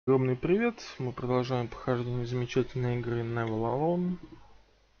Огромный привет! Мы продолжаем прохождение замечательной игры Never Alone.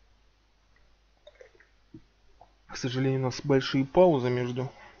 К сожалению, у нас большие паузы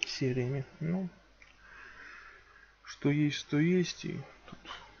между сериями. Ну, что есть, и тут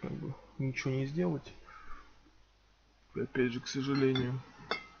как бы ничего не сделать. Опять же, к сожалению.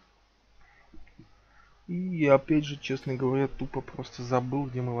 И опять же, честно говоря, тупо просто забыл,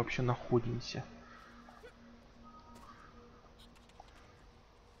 где мы вообще находимся.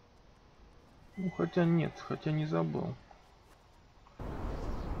 Ну, хотя нет, хотя не забыл.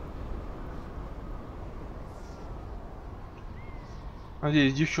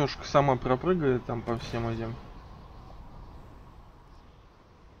 Надеюсь, девчонка сама пропрыгает там по всем этим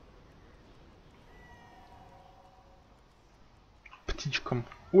птичкам.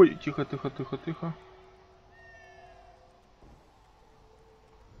 Ой, тихо, тихо, тихо, тихо.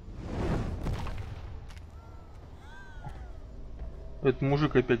 Этот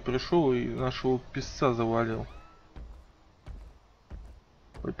мужик опять пришел и нашего песца завалил.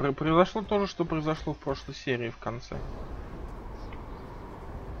 Произошло то же, что произошло в прошлой серии в конце.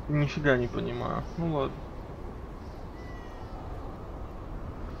 Нифига не понимаю. Ну ладно.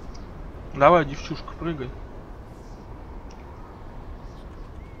 Давай, девчушка, прыгай.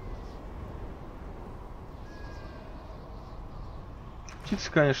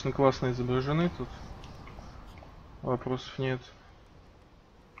 Птицы, конечно, классно изображены тут. Вопросов нет.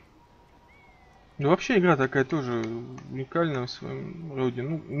 И вообще игра такая тоже уникальная в своем роде.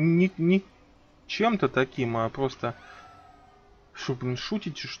 Ну, не чем-то таким, а просто... Что, блин,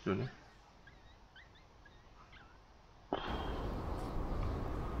 шутите, что ли?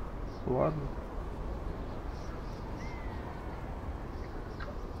 Ладно.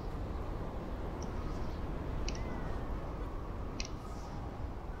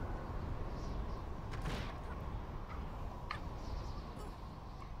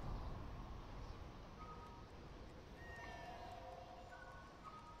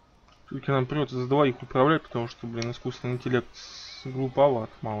 Только нам придется за двоих управлять, потому что, блин, искусственный интеллект глуповат,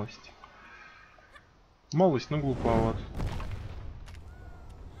 малость. Малость, но глуповат.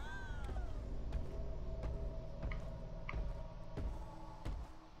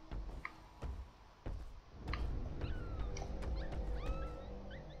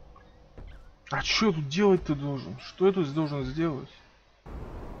 А что я тут делать-то должен? Что я тут должен сделать?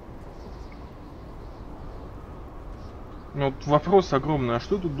 Ну вот вопрос огромный, а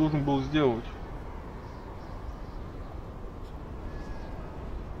что я тут должен был сделать?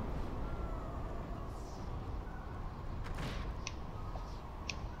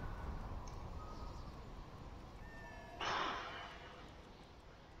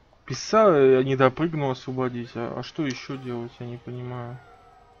 Песца я не допрыгнул освободить, а что еще делать, я не понимаю.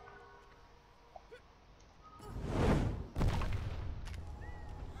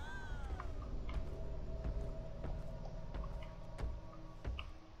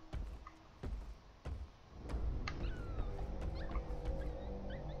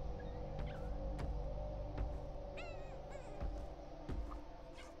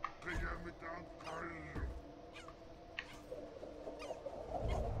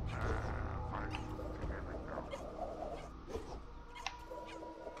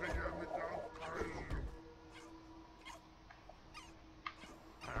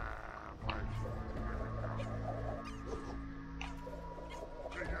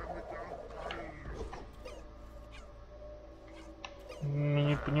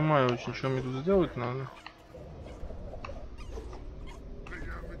 Не понимаю очень, что мне тут сделать надо.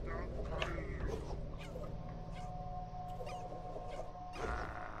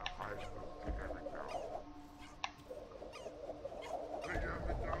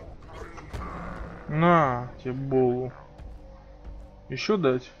 На, тебе болу. Еще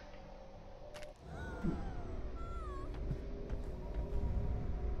дать?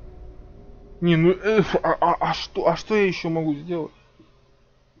 Не, ну а что я еще могу сделать?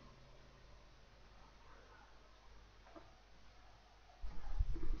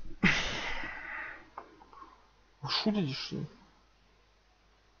 Вы шутите, что ли?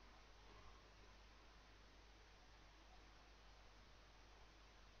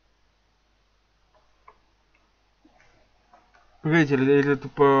 Погодите, или это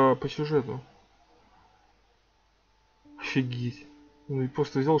по сюжету? Офигеть. Ну и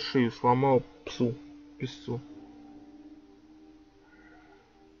просто взял шею, сломал псу, песцу.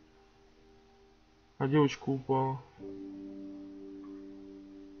 А девочка упала.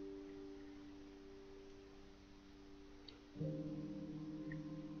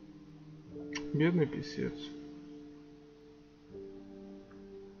 Бедный песец.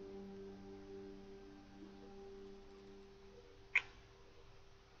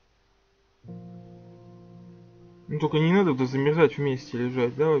 Ну только не надо тут замерзать вместе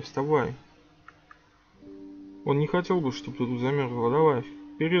лежать. Давай, вставай. Он не хотел бы, чтобы ты тут замерзла. Давай,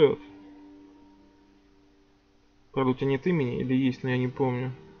 вперед. Правда, у тебя нет имени или есть, но я не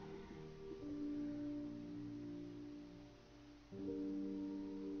помню.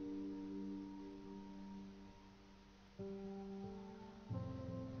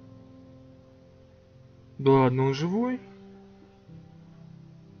 Да ладно, он живой?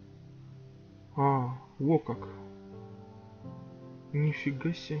 А, во как.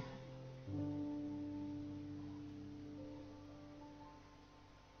 Нифига себе.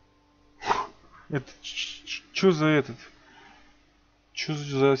 Это чё за этот? Чё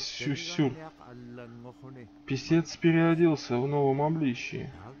за сюр? Песец переоделся в новом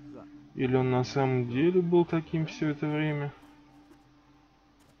обличии. Или он на самом деле был таким все это время?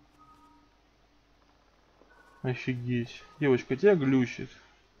 Офигеть. Девочка, тебя глючит.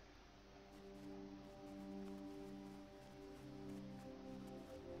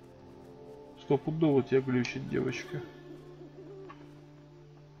 Стопудово тебя глючит, девочка.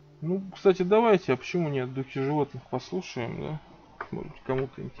 Ну, кстати, давайте, а почему нет, духи животных послушаем, да? Может,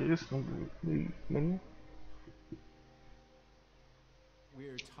 кому-то интересно будет. Да и мне. We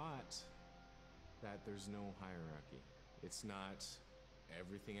are taught that there's no hierarchy. It's not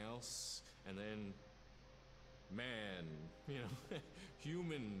everything else, and then man, you know,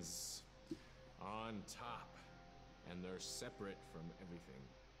 humans on top, and they're separate from everything.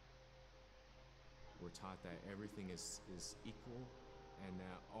 We're taught that everything is equal, and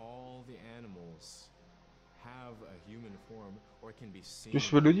that all the animals have a human form or can be seen. То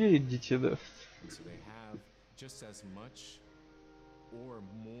есть вы людей едите, да? And so they have just as much or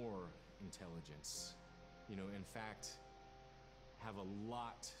more intelligence. You know, in fact, have a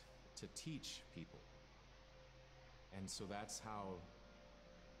lot to teach people. And so that's how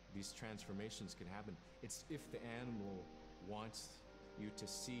these transformations can happen. It's if the animal wants you to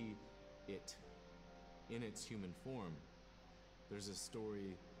see it in its human form. There's a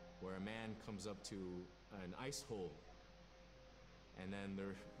story where a man comes up to an ice hole and then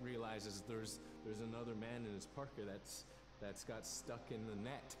there realizes there's another man in his parka that's got stuck in the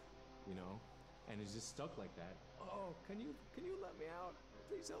net, you know, and he's just stuck like that. Oh, can you let me out?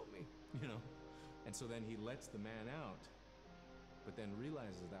 Please help me, you know. And so then he lets the man out, but then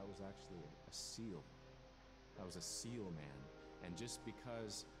realizes that was actually a seal. That was a seal man. And just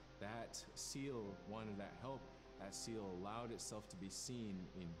because that seal wanted that help, that seal allowed itself to be seen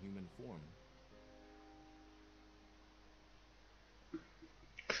in human form.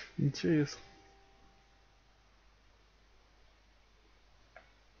 Интересно.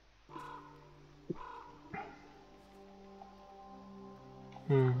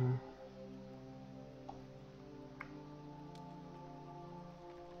 Угу.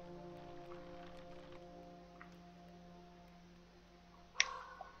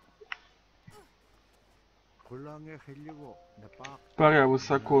 Паря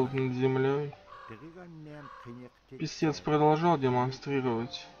высоко над землей. Песец продолжал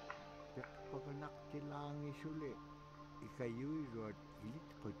демонстрировать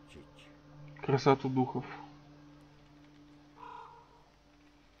красоту духов.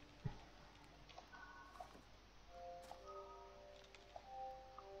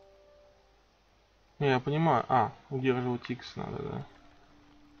 Я понимаю. А, удерживать X надо, да?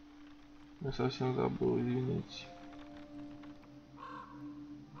 Я совсем забыл, извините.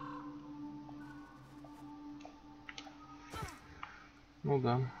 Ну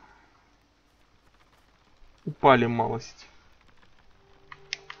да. Упали малость.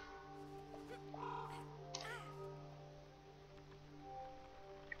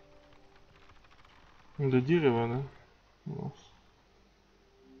 До дерева, да? Вот.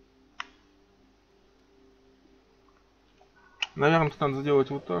 Наверное, тут надо сделать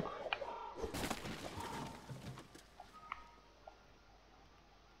вот так.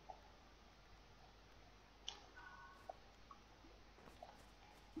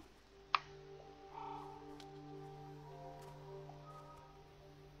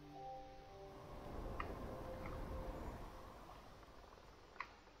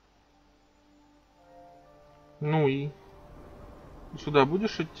 Ну и сюда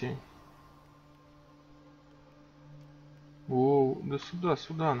будешь идти? О, да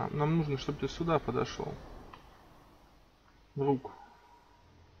сюда. Нам нужно, чтобы ты сюда подошел. Друг.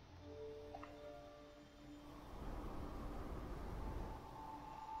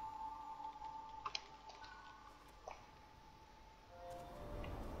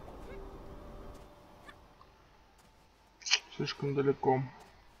 Слишком далеко.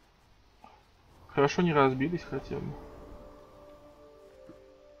 Хорошо не разбились хотя бы.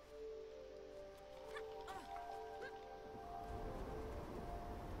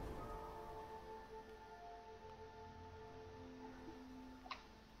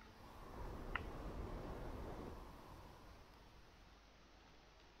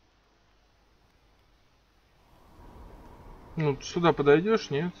 Ну, сюда подойдешь,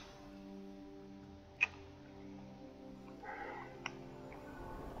 нет?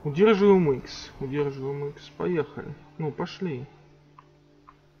 Удерживаем X. Удерживаем X. Поехали. Ну, пошли.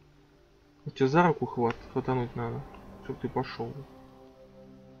 Тебе за руку хватануть надо, чтобы ты пошел.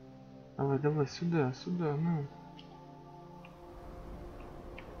 Давай, давай, сюда, сюда, ну.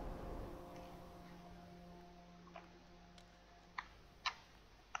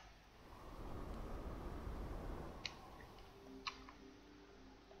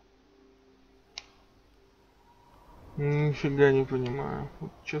 Нифига не понимаю,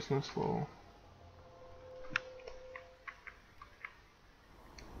 вот, честное слово.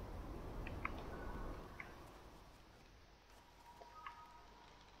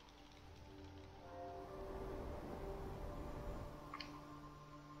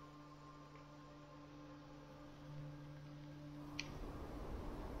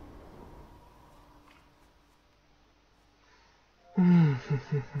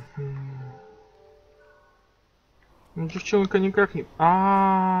 Ну, девчонка никак не...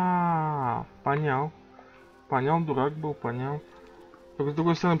 Понял. Понял, дурак был, понял. Только с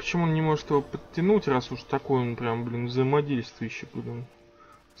другой стороны, почему он не может его подтянуть, раз уж такой он прям, блин, взаимодействующий, блин,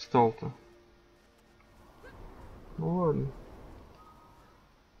 стал-то. Ну ладно.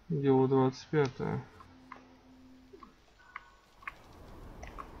 Дело 25-е.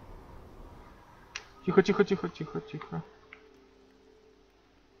 Тихо, тихо, тихо, тихо, тихо.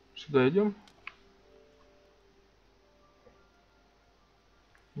 Сюда идем.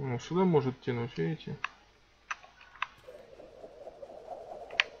 Ну, сюда может тянуть, видите?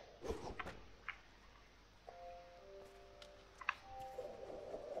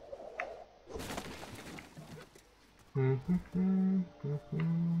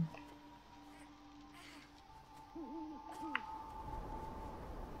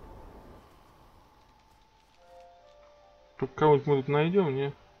 Кого-нибудь мы тут найдем,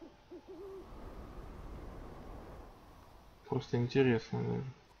 не? Просто интересно даже.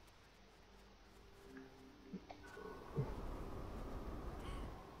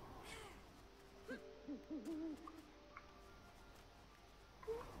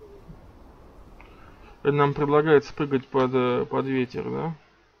 Нам предлагается прыгать под ветер, да?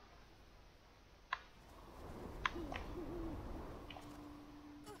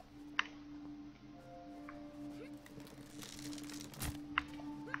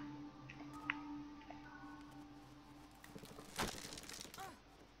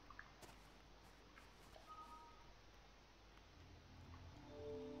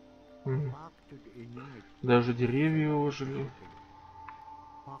 Даже деревья ожили.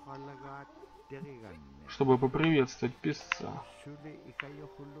 Чтобы поприветствовать песца.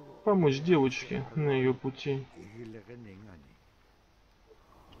 Помочь девочке на ее пути.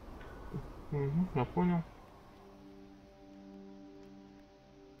 Угу, я понял.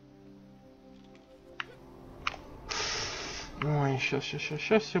 Ой, сейчас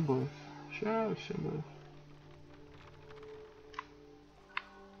все будет. Сейчас все будет.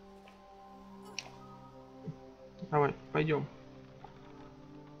 Давай, пойдем.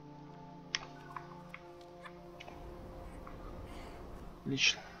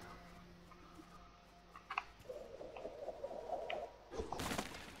 Отлично.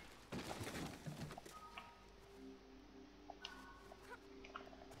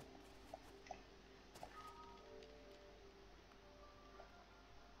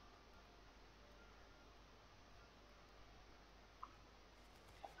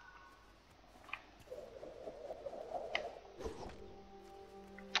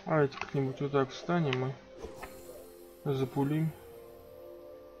 Давайте как-нибудь вот так встанем и запулим.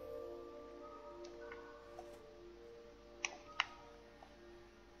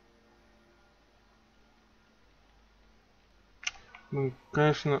 Ну,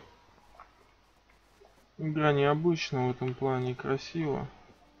 конечно, игра необычна в этом плане, красиво.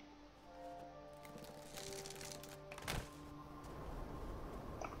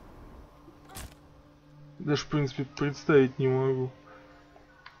 Даже, в принципе, представить не могу.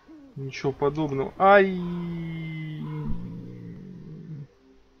 Ничего подобного. Ай!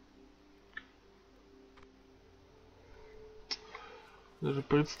 Даже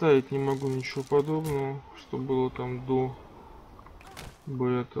представить не могу ничего подобного, что было там до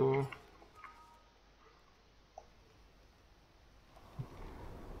этого.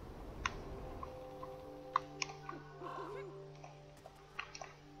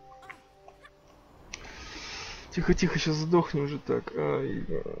 Тихо, тихо, сейчас сдохнем же так. Ай.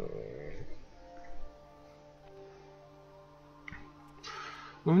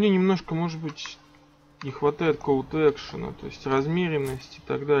 Но мне немножко, может быть, не хватает call-to-action, то есть размеренность и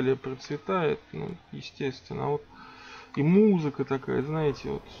так далее процветает, ну, естественно. А вот И музыка такая,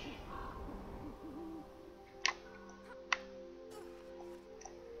 знаете, вот.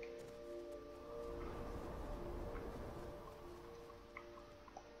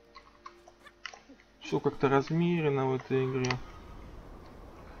 Все как-то размеренно в этой игре.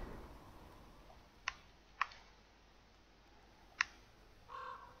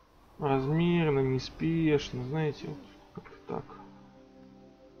 Размеренно, неспешно, знаете, вот как-то так.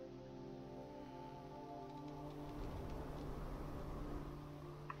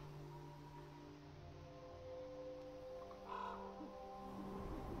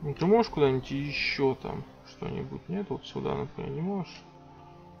 Ну, ты можешь куда-нибудь еще там что-нибудь? Нет, вот сюда, например, не можешь?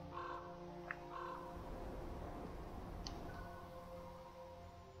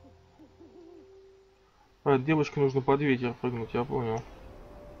 А, девочке нужно под ветер прыгнуть, я понял.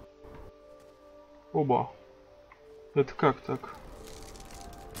 Оба. Это как так?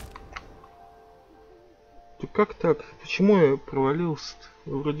 Да как так? Почему я провалился-то?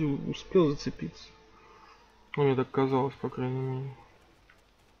 Вроде успел зацепиться. Ну, мне так казалось, по крайней мере.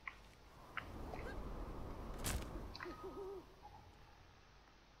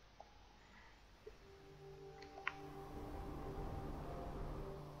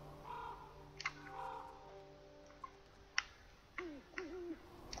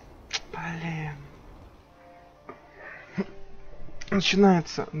 Блин.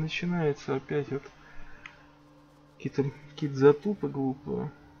 Начинается опять вот какие-то затупы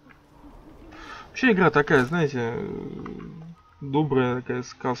глупые. Вообще игра такая, знаете, добрая такая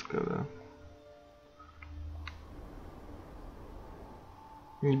сказка, да.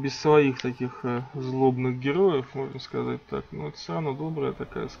 Не без своих таких злобных героев, можно сказать так. Но это все равно добрая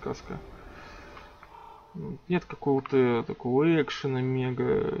такая сказка. Нет какого-то такого экшена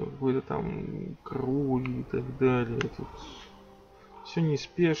мега, какой-то там крови и так далее. Тут все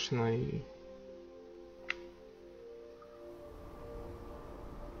неспешно и...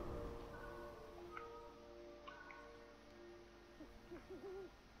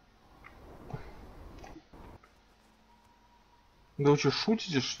 Да вы что,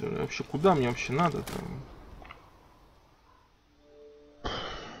 шутите, что ли? Вообще, куда мне вообще надо там?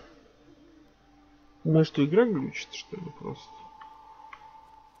 Ну что, игра глючит, что ли, просто?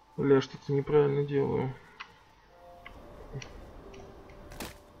 Или я что-то неправильно делаю?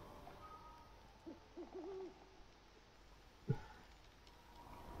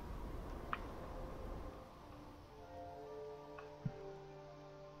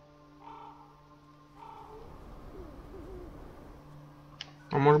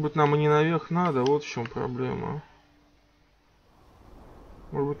 А может быть нам и не наверх надо? Вот в чем проблема.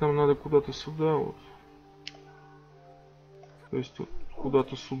 Может быть нам надо куда-то сюда вот. То есть вот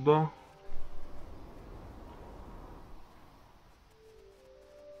куда-то сюда.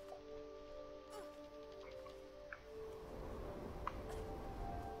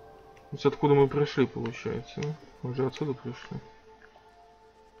 То есть откуда мы пришли, получается, да? Мы же отсюда пришли.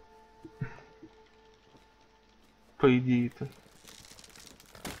 По идее-то.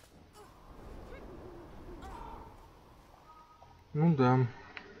 Ну да.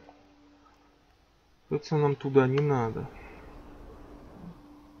 Это нам туда не надо.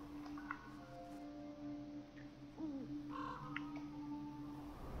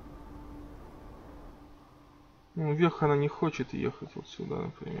 Ну, вверх она не хочет ехать вот сюда,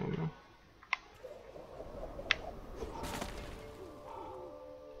 например, да?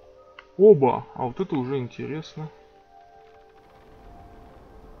 Оба! А вот это уже интересно.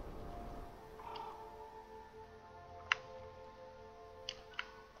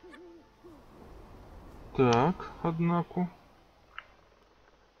 Так, однако.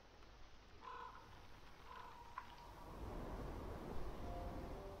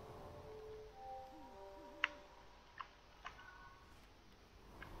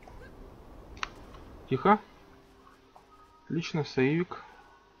 Тихо. Отлично, сейвик.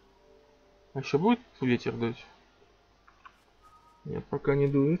 А еще будет ветер дуть? Нет, пока не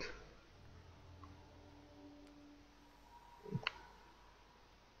дует.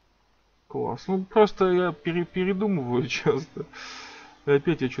 Класс. Ну, просто я передумываю часто. И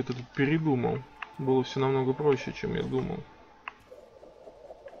опять я что-то тут передумал. Было все намного проще, чем я думал.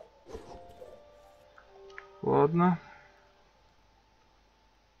 Ладно.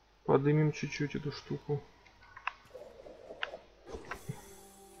 Подымем чуть-чуть эту штуку.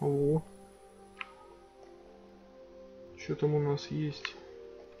 О. Что там у нас есть?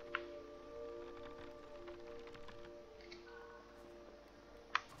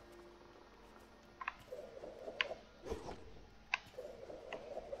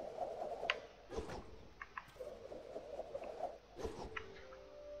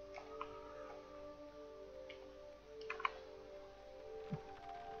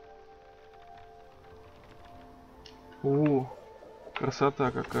 О, красота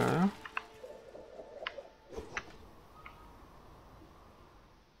какая.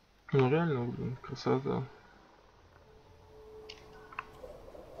 Ну реально, блин, красота.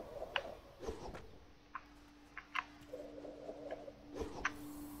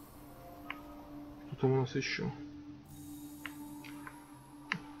 Что там у нас еще?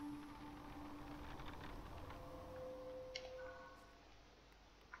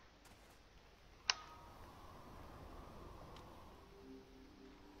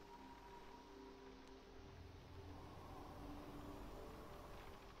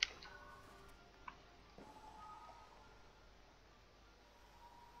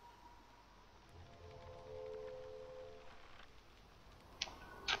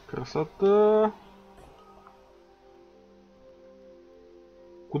 Красота.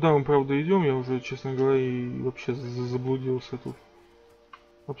 Куда мы, правда, идем? Я уже, честно говоря, и вообще заблудился тут.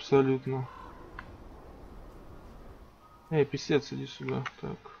 Абсолютно. Эй, песец, иди сюда.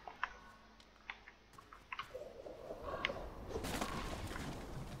 Так.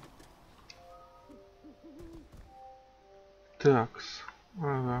 Такс.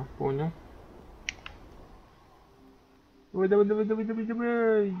 Ага, понял. Давай, давай, давай, давай, давай,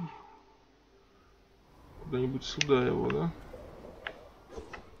 давай. Куда-нибудь сюда его, да?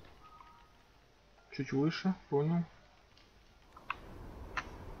 Чуть выше, понял.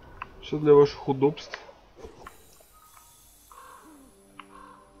 Все для ваших удобств.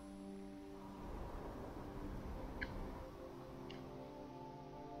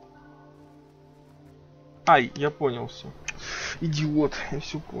 Ай, я понял все. Идиот, я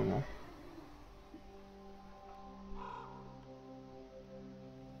все понял.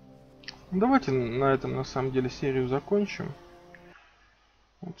 Давайте на этом на самом деле серию закончим.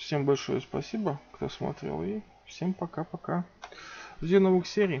 Вот, всем большое спасибо, кто смотрел, и всем пока-пока. Жди новых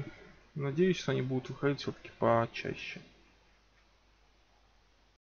серий. Надеюсь, что они будут выходить все-таки почаще.